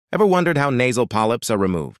Ever wondered how nasal polyps are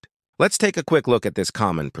removed? Let's take a quick look at this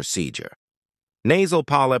common procedure. Nasal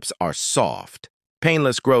polyps are soft,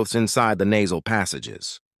 painless growths inside the nasal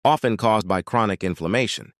passages, often caused by chronic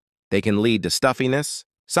inflammation. They can lead to stuffiness,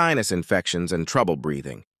 sinus infections, and trouble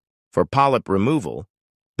breathing. For polyp removal,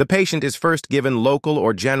 the patient is first given local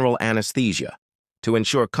or general anesthesia to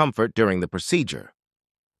ensure comfort during the procedure.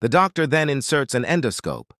 The doctor then inserts an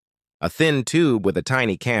endoscope, a thin tube with a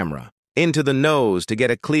tiny camera, into the nose to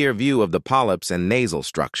get a clear view of the polyps and nasal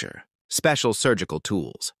structure. Special surgical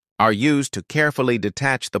tools are used to carefully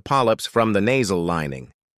detach the polyps from the nasal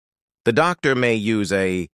lining. The doctor may use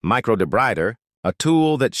a microdebrider, a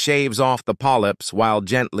tool that shaves off the polyps while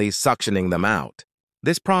gently suctioning them out.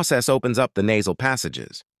 This process opens up the nasal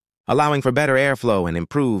passages, allowing for better airflow and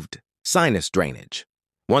improved sinus drainage.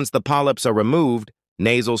 Once the polyps are removed,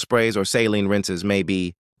 nasal sprays or saline rinses may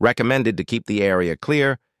be recommended to keep the area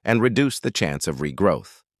clear and reduce the chance of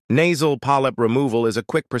regrowth. Nasal polyp removal is a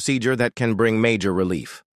quick procedure that can bring major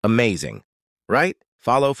relief. Amazing, right?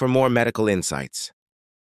 Follow for more medical insights.